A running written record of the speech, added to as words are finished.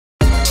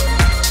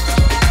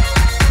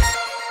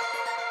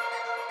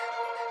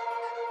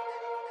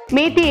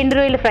మేతి ఎండు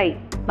రొయ్యల ఫ్రై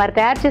మరి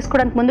తయారు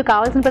చేసుకోవడానికి ముందు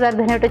కావాల్సిన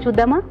పదార్థాలు ఏమిటో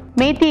చూద్దామా.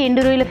 మేతి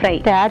ఎండు రొయ్యల ఫ్రై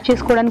తయారు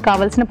చేసుకోవడానికి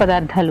కావాల్సిన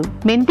పదార్థాలు: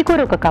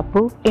 మెంతికూర 1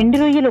 కప్పు, ఎండు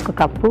రొయ్యలు 1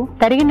 కప్పు,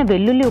 తరిగిన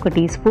వెల్లుల్లి 1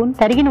 టీ స్పూన్,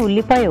 తరిగిన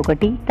ఉల్లిపాయ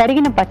 1,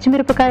 తరిగిన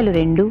పచ్చిమిరపకాయలు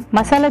 2,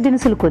 మసాలా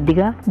దినుసులు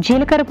కొద్దిగా,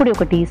 జీలకర్ర పొడి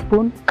 1 టీ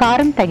స్పూన్,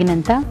 కారం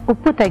తగినంత,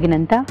 ఉప్పు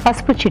తగినంత,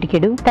 పసుపు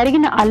చిటికెడు,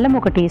 తరిగిన అల్లం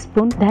 1 టీ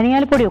స్పూన్,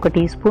 ధనియాల పొడి 1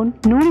 టీ స్పూన్,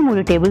 నూనె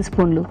 3 టేబుల్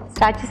స్పూన్లు.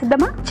 స్టార్ట్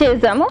చేద్దామా?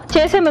 చేద్దాము.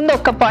 చేసే ముందు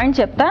ఒక పాయింట్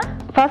చెప్తా.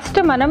 ఫస్ట్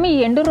మనం ఈ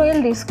ఎండు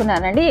రొయ్యలు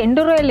తీసుకున్నానండి.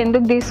 ఎండు రొయ్యలు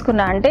ఎందుకు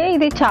తీసుకున్నా అంటే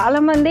ఇది చాలా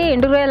మంది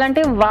ఎండు రొయ్యలు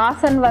అంటే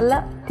వాసన వల్ల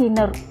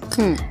తినరు.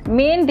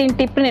 మెయిన్ దీని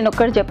టిప్ నేను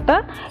ఒక్కటి చెప్తా.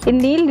 ఈ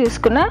నీళ్ళు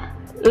తీసుకున్నా,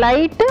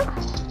 లైట్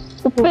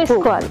ఉప్పు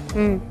వేసుకోవాలి.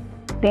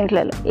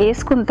 దీంట్లో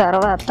వేసుకున్న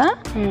తర్వాత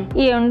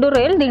ఈ ఎండు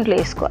రొయ్యలు దీంట్లో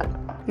వేసుకోవాలి.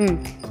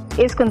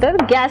 వేసుకున్న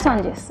తర్వాత గ్యాస్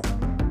ఆన్ చేస్తాం.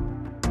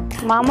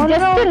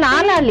 మామూలుగా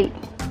నానాలి.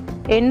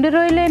 ఎండు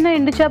రొయ్యలైనా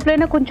ఎండు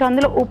చేపలైనా కొంచెం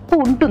అందులో ఉప్పు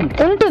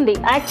ఉంటుంది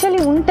యాక్చువల్లీ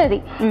ఉంటుంది.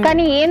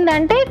 కానీ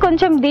ఏంటంటే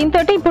కొంచెం దీంతో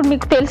ఇప్పుడు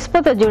మీకు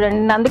తెలిసిపోతుంది చూడండి,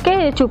 నేను అందుకే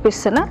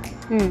చూపిస్తున్నా.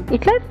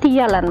 ఇట్లా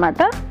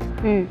తీయాలన్నమాట.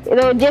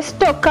 ఏదో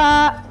జస్ట్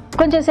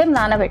కొంచెం సేపు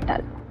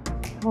నానబెట్టాలి.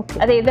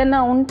 అది ఏదైనా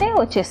ఉంటే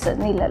వచ్చేస్తుంది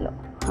నీళ్ళలో.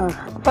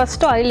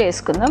 ఫస్ట్ ఆయిల్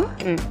వేసుకుందాం.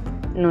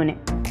 నూనె,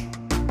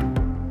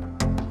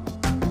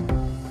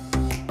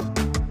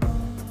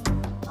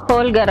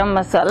 హోల్ గరం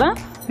మసాలా,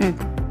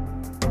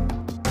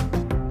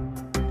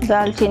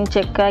 దాల్చిన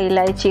చెక్క,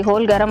 ఇలాచీ.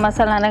 హోల్ గరం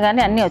మసాలా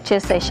అనగానే అన్నీ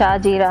వచ్చేస్తాయి.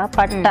 షాజీరా,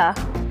 పట్టా.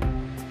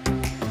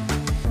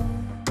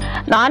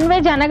 నాన్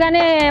వెజ్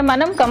అనగానే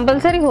మనం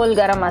compulsory whole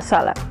garam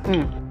masala.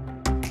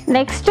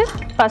 Next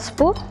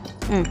పసుపు,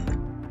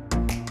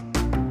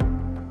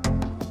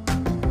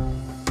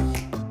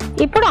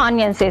 ఇప్పుడు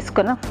ఆనియన్స్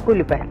వేసుకున్నాం.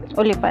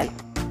 ఉల్లిపాయలు,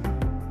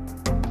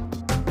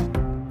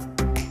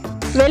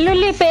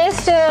 వెల్లుల్లి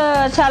పేస్ట్.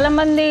 చాలా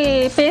మంది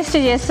పేస్ట్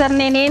చేస్తారు.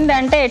 నేను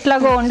ఏంటంటే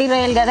ఎట్లాగో వండి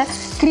రొయ్యలు కదా,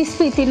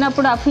 క్రిస్పీ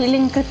తిన్నప్పుడు ఆ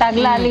ఫీలింగ్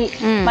తగలాలి,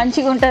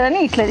 మంచిగా ఉంటుందని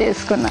ఇట్లా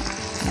చేసుకున్నా.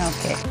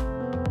 ఓకే.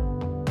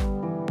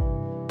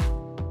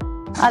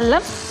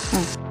 అల్లం,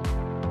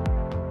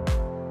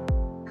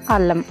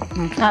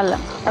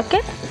 ఓకే.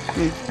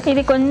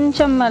 ఇది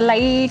కొంచెం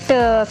లైట్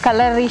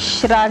కలరిష్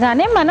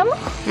రాగానే మనం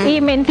ఈ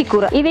మెంతి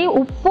కూర, ఇది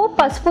ఉప్పు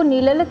పసుపు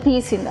నీళ్ళలో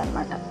తీసింది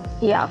అనమాట.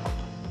 ఈ ఆకు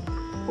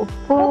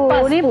ఉప్పు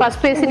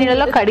పసుపు వేసి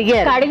నీళ్ళలో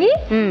కడిగి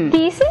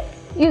తీసి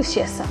యూజ్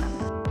చేస్తాను.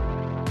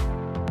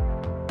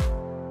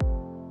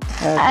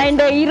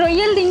 అండ్ ఈ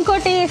రొయ్యలు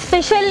ఇంకోటి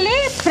specially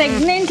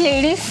pregnant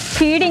ladies,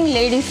 feeding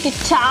ladies కి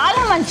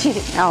చాలా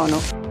మంచిది. అవును.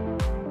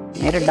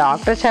 మీరు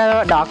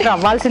డాక్టర్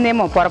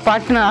అవ్వాల్సిందేమో,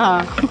 పొరపాటున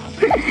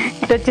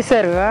ఇటు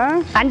వచ్చేసారు.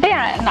 అంటే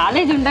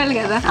నాలెడ్జ్ ఉండాలి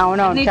కదా.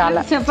 అవునవును,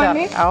 చాలా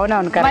చెప్పండి.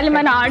 అవునవును. మళ్ళీ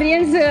మన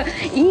ఆడియన్స్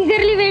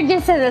ఈగర్లీ వెయిట్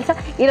చేస్తారు తెలుసా,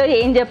 ఈరోజు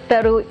ఏం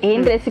చెప్తారు, ఏం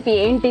రెసిపీ,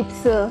 ఏం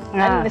టిప్స్.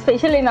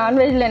 స్పెషల్లీ నాన్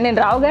వెజ్ లో నేను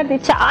రావు గారిది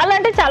చాలా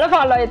అంటే చాలా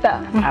ఫాలో అవుతా.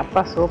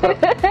 సూపర్.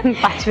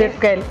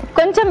 పచ్చిమిరపకాయలు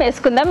కొంచెం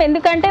వేసుకుందాం,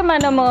 ఎందుకంటే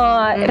మనము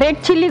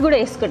రెడ్ చిల్లీ కూడా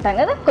వేసుకుంటాం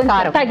కదా,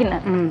 కొంచెం తగిన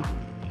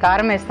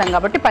కారం వేస్తాం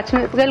కాబట్టి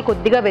పచ్చిమిరపకాయలు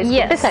కొద్దిగా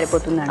వేసుకుంటే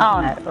సరిపోతుంది.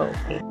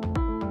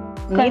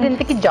 మీరు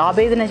ఇంతకి జాబ్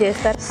ఏదైనా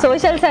చేస్తారు?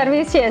 సోషల్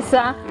సర్వీస్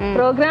చేస్తా,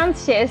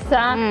 ప్రోగ్రామ్స్ చేస్తా.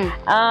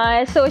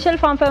 Social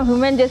form for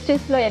human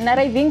justice లో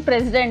ఎన్ఆర్ఐ వింగ్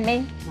ప్రెసిడెంట్ ని.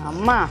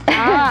 అమ్మా.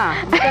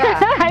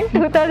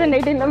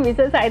 2018 లో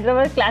Mrs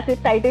Hyderabad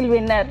classic title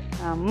winner.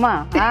 అమ్మా.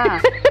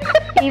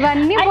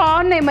 ఇవన్నీ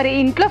బాగున్నాయి. మరి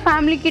ఇంట్లో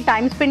ఫ్యామిలీకి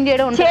టైం స్పెండ్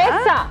చేయడం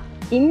చేస్తా.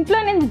 ఇంట్లో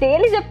నేను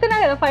డైలీ చెప్తున్నా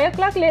కదా, 5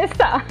 o'clock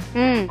లేస్తా,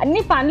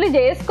 అన్ని పనులు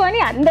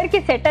చేసుకొని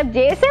అందరికి సెటప్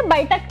చేసి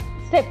బయట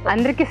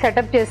అందరికి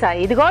సెటప్ చేసా.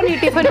 ఇదిగో నీ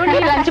టిఫిన్, నీ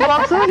లంచ్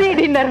బాక్స్, నీ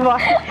డిన్నర్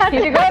బాక్స్,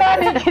 ఇదిగో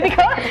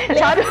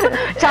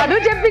చదువు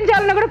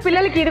చెప్పించాలన్నా కూడా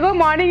పిల్లలకి ఇదిగో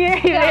మార్నింగ్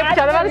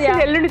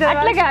చదవాల్సింది, ఎల్లుండి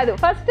అట్లా కాదు.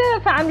 ఫస్ట్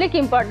ఫ్యామిలీకి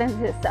ఇంపార్టెన్స్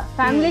ఇస్తా.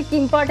 ఫ్యామిలీకి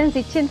ఇంపార్టెన్స్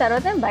ఇచ్చిన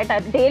తర్వాత బయట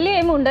డైలీ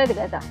ఏమి ఉండదు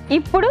కదా.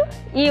 ఇప్పుడు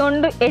ఈ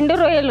ఎండు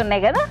రొయ్యలు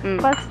ఉన్నాయి కదా,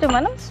 ఫస్ట్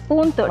మనం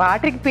స్పూన్ తో,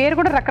 వాటికి పేరు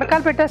కూడా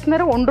రకరకాలు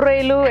పెట్టేస్తున్నారు. ఒండు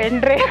రొయ్యలు,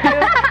 ఎండు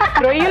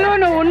రొయ్యలు,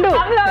 నువ్వు ఉండు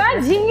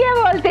జింగే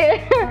బోల్తే,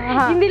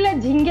 హిందీలో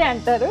జింగే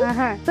అంటారు.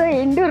 సో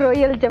ఎండు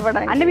రొయ్యలు చెప్పడం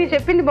అంటే మీరు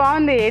చెప్పింది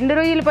బాగుంది. ఎండు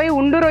రొయ్యలపై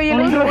ఉండు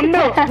రొయ్యలు.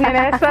 ఉండు, నేను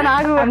వేస్తాను.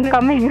 నాకు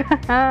కమింగ్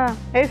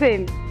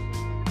వేసేయండి.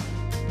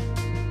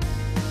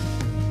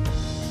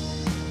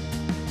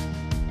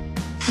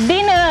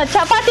 దీని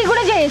చపాతీ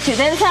కూడా చేయొచ్చు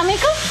తెలుసా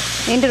మీకు?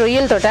 ఏంటి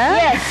రొయ్యలతోట?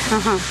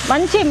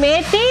 మంచి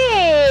మేతి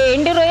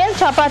ఎండు రొయ్యలు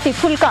చపాతీ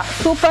ఫుల్కా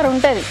సూపర్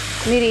ఉంటుంది.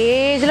 మీరు ఏ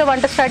ఏజ్ లో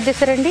వంట స్టార్ట్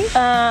చేశారండి?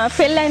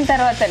 పెళ్ళైన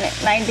తర్వాతనే.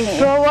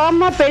 19.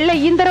 అమ్మ, పెళ్ళి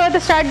అయిన తర్వాత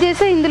స్టార్ట్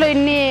చేస్తే ఇందులో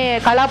ఇన్ని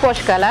కళా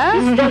పోషకాలా?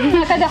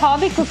 నాకు అది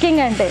హాబీ,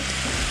 కుకింగ్ అంటే.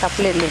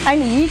 తప్పలేదు.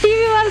 అండ్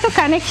ఈటీవీ వాళ్ళతో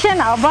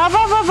కనెక్షన్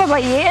అబాబాబాబా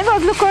ఏది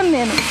వదులుకోను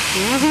నేను.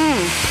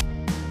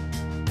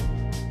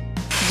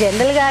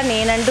 జనరల్ గా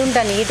నేను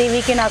అంటుంటాను,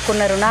 ఈటీవీకి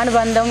నాకున్న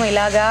రుణానుబంధం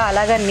ఇలాగా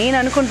అలాగా నేను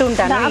అనుకుంటూ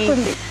ఉంటాను.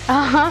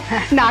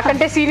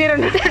 నాకంటే సీనియర్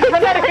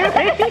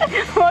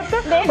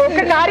ఒక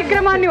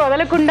కార్యక్రమాన్ని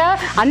వదలకుండా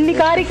అన్ని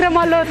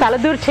కార్యక్రమాల్లో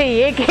తలదూర్చే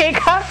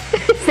ఏకైక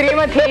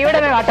శ్రీమతి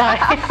ఈవిడమే మాట.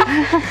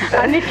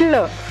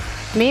 అన్నిట్లో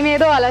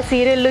మేమేదో అలా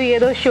సీరియల్లు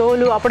ఏదో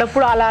షోలు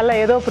అప్పుడప్పుడు అలా అలా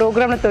ఏదో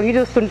ప్రోగ్రామ్ తొంగి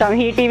చూస్తుంటాం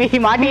ఈటీవీ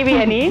మా టీవీ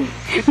అని.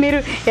 మీరు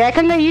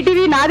ఏకంగా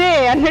ఈటీవీ నాదే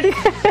అన్నట్టు.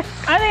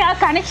 అదే ఆ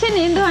కనెక్షన్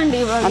ఏందో అండి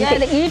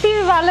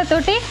ఈటీవీ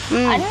వాళ్ళతోటి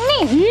అన్ని.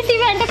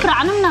 ఈటీవీ అంటే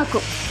ప్రాణం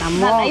నాకు,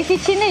 లైఫ్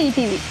ఇచ్చిందే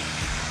ఈటీవీ.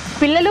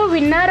 పిల్లలు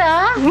విన్నారా?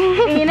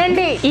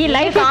 వినండి, ఈ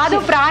లైఫ్ కాదు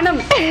ప్రాణం.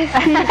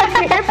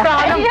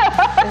 ప్రాణం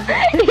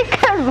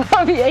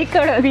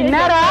ఇక్కడ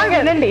విన్నారా?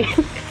 వినండి.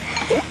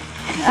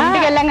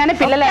 ఇంటికి వెళ్ళంగానే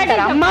పిల్లలు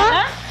అంటారు అమ్మా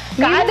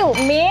కాదు,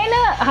 మెయిన్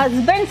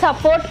హస్బెండ్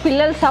సపోర్ట్,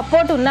 పిల్లల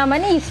సపోర్ట్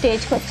ఉన్నామని ఈ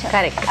స్టేజ్కి వచ్చాను.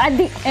 కరెక్ట్.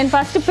 అది నేను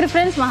ఫస్ట్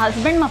ప్రిఫరెన్స్ మా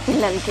హస్బెండ్ మా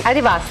పిల్లలకి.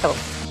 అది వాస్తవం.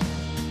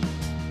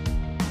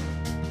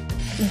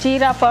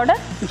 జీరా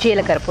పౌడర్,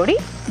 జీలకర్ర పొడి,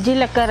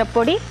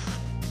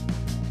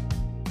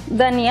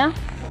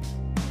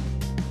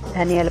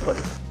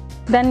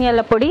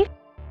 ధనియాల పొడి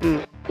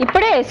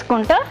ఇప్పుడే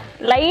వేసుకుంటా.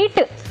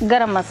 లైట్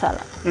గరం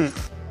మసాలా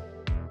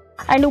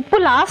అండ్ ఉప్పు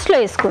లాస్ట్లో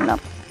వేసుకుందాం.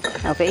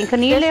 ఓకే, ఇంకా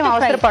నీళ్ళేం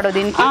అవసరం పడదు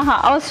దీనికి?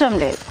 అవసరం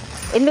లేదు,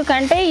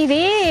 ఎందుకంటే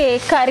ఇది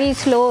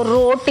కర్రీస్లో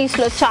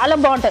రోటీస్లో చాలా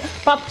బాగుంటుంది.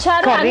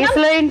 పప్పుచారు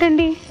కర్రీస్లో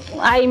ఏంటండి?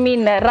 ఐ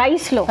మీన్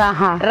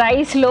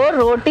రైస్లో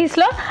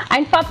రోటీస్లో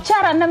అండ్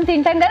పప్పుచారు అన్నం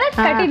తింటాం కదా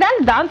కటిదాల్,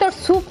 దాంతో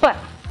సూపర్.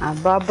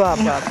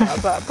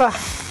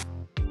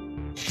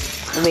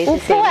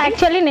 ఉప్పు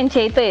యాక్చువల్లీ నేను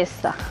చేతితో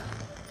వేస్తా.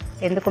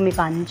 ఎందుకు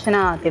మీకు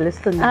అంచనా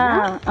తెలుస్తుంది.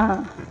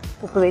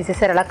 ఉప్పు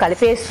వేసేసారు, అలా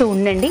కలిపేస్తూ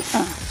ఉండండి.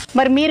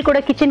 మరి మీరు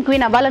కూడా కిచెన్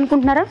క్వీన్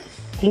అవ్వాలనుకుంటున్నారా?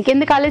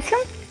 ఇంకెందుకు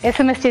ఆలస్యం,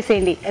 SMS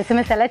చేసేయండి.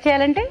 SMS ఎలా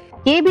చేయాలంటే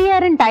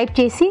ABR అని టైప్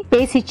చేసి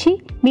పేస్ ఇచ్చి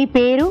మీ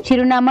పేరు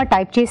చిరునామా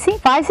టైప్ చేసి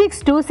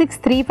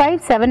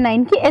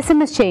 56263579 కి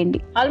SMS చేయండి.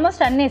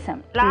 ఆల్మోస్ట్ అన్నేసాం.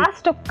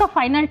 లాస్ట్ ఒక్క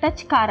ఫైనల్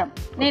టచ్ కారం.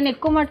 నేను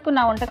ఎక్కువ మటుకు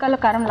నా వంటకాల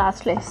కారం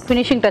లాస్ట్ లో వేస్తాను.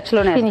 ఫినిషింగ్ టచ్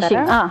లోనే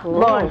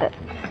బాగుంటుంది.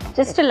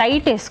 జస్ట్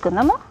లైట్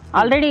వేసుకుందాము.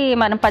 ఆల్రెడీ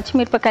మనం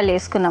పచ్చిమిరపకాయలు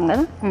వేసుకున్నాం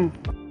కదా.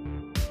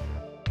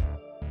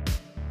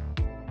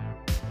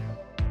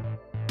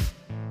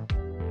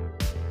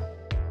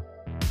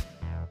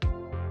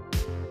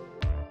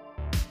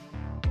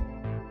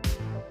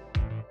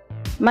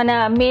 మన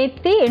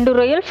మేతి ఎండు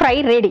రొయ్యల ఫ్రై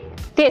రెడీ.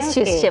 టేస్ట్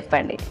చేసి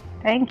చెప్పండి.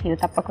 థ్యాంక్ యూ,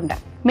 తప్పకుండా.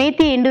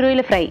 మేతి ఎండు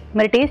రొయ్యల ఫ్రై.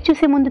 మరి టేస్ట్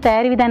చూసే ముందు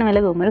తయారీ విధానం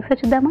ఎలాగో మరొకసారి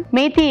చూద్దామా?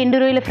 మేతి ఎండు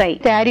రొయ్యల ఫ్రై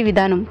తయారీ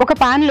విధానం. ఒక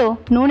పాన్ లో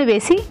నూనె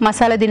వేసి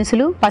మసాలా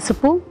దినుసులు,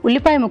 పసుపు,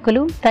 ఉల్లిపాయ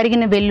ముక్కలు,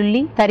 తరిగిన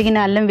వెల్లుల్లి, తరిగిన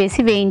అల్లం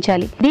వేసి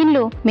వేయించాలి.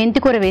 దీనిలో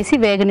మెంతికూర వేసి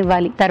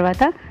వేగనివ్వాలి.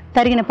 తర్వాత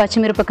తరిగిన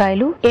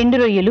పచ్చిమిరపకాయలు, ఎండు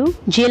రొయ్యలు,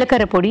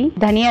 జీలకర్ర పొడి,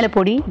 ధనియాల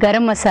పొడి,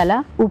 గరం మసాలా,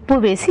 ఉప్పు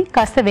వేసి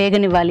కాస్త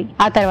వేగనివ్వాలి.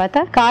 ఆ తర్వాత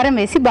కారం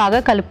వేసి బాగా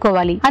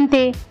కలుపుకోవాలి.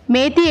 అంతే,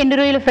 మేతి ఎండు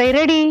రొయ్యల ఫ్రై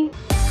రెడీ.